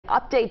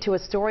update to a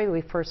story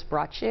we first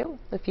brought you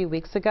a few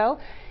weeks ago.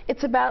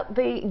 It's about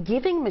the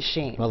giving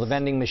machine. Well, the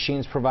vending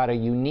machines provide a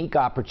unique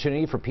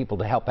opportunity for people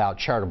to help out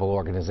charitable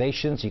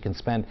organizations. You can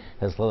spend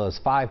as little as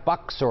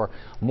 $5 or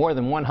more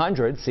than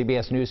 100.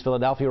 CBS News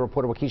Philadelphia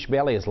reporter Waukesha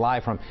Bailey is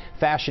live from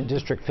Fashion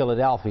District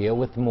Philadelphia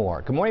with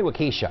more. Good morning,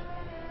 Waukesha.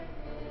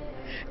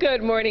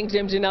 Good morning,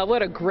 Jim. Janelle.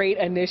 What a great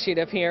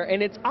initiative here,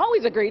 and it's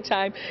always a great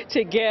time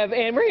to give.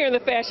 And we're here in the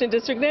Fashion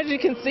District, and as you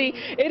can see,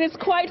 it is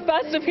quite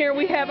festive here.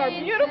 We have our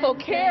beautiful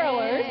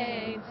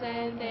carolers,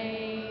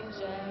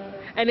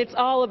 and it's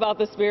all about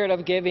the spirit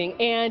of giving.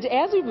 And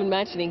as we've been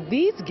mentioning,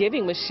 these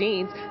giving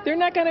machines, they're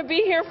not going to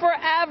be here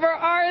forever,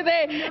 are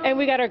they? And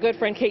we got our good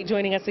friend Kate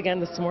joining us again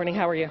this morning.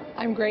 How are you?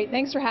 I'm great.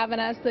 Thanks for having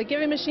us. The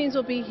giving machines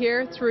will be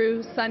here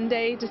through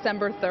Sunday,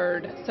 December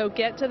 3rd. So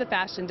get to the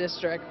Fashion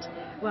District.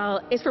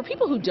 Well, it's for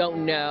people who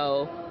don't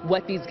know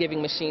what these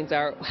giving machines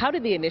are. How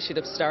did the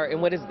initiative start,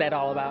 and what is that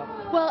all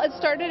about? Well, it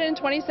started in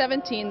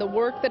 2017. The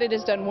work that it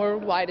has done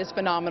worldwide is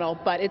phenomenal,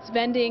 but it's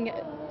vending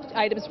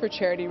items for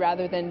charity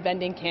rather than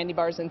vending candy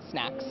bars and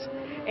snacks.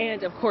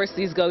 And of course,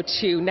 these go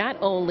to not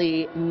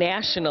only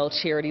national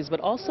charities, but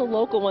also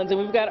local ones. And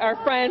we've got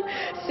our friend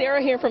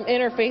Sarah here from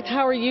Interfaith.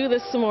 How are you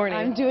this morning?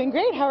 I'm doing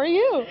great. How are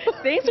you?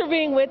 Thanks for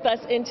being with us.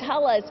 And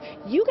tell us,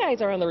 you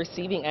guys are on the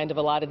receiving end of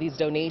a lot of these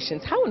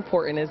donations. How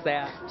important is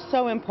that?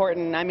 So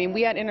important. I mean,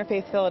 we at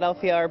Interfaith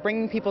Philadelphia are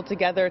bringing people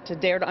together to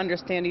dare to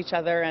understand each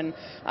other, and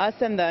us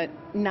and the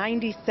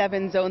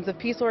 97 Zones of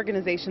Peace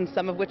organizations,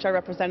 some of which are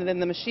represented in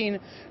the machine,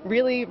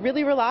 really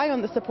rely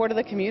on the support of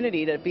the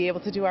community to be able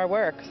to do our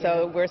work.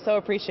 So we're so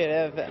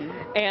appreciative.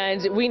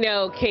 And we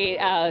know, Kate,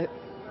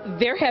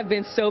 there have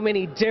been so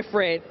many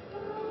different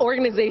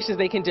organizations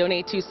they can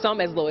donate to, some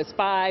as low as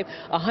 $5,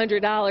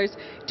 $100.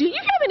 Do you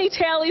have any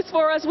tallies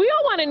for us? We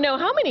all want to know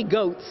how many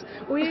goats.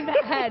 We've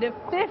had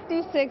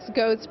 56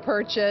 goats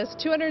purchased,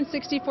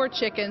 264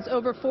 chickens,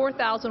 over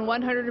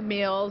 4,100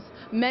 meals,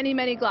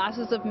 many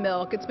glasses of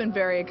milk. It's been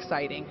very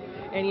exciting.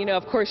 And you know,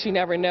 of course, you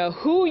never know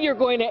who you're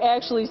going to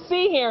actually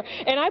see here.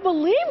 And I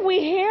believe we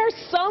hear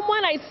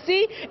someone I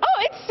see. Oh,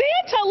 it's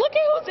Santa. Look at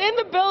who's in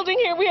the building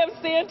here. We have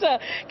Santa.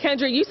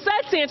 Kendra, you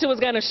said Santa was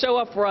going to show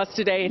up for us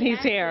today, and he's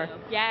here.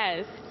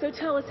 Yes. So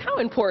tell us, how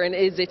important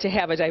is it to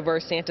have a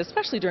diverse Santa,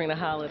 especially during the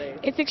holidays?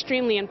 It's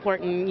extremely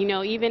important, you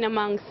know, even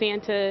among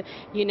Santa,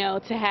 you know,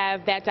 to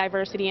have that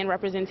diversity and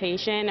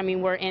representation. I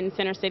mean, we're in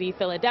Center City,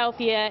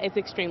 Philadelphia. It's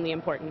extremely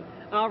important.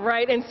 All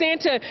right. And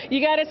Santa,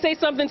 you got to say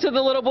something to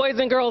the little boys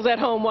and girls at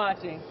home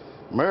watching.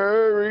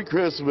 Merry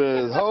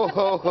Christmas, ho,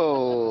 ho,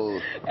 ho.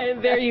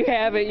 And there you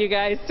have it, you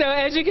guys. So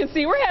as you can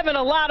see, we're having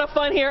a lot of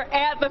fun here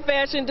at the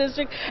Fashion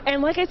District.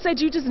 And like I said,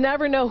 you just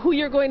never know who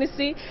you're going to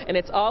see. And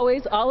it's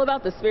always all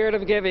about the spirit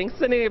of giving.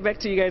 Sending it back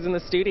to you guys in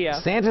the studio.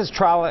 Santa's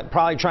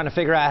probably trying to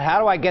figure out, how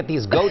do I get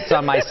these goats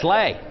on my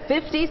sleigh?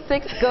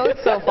 56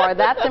 goats so far.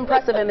 That's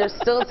impressive, and there's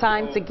still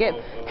time to give.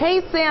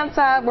 Hey,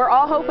 Santa, we're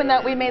all hoping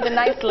that we made the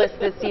nice list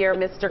this year,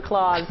 Mr.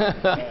 Claus.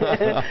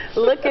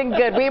 Looking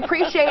good. We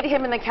appreciate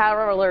him and the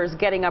carolers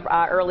getting up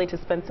early to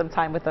spend some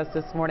time with us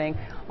this morning,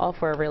 all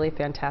for a really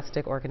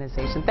fantastic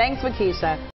organization. Thanks, Waukesha.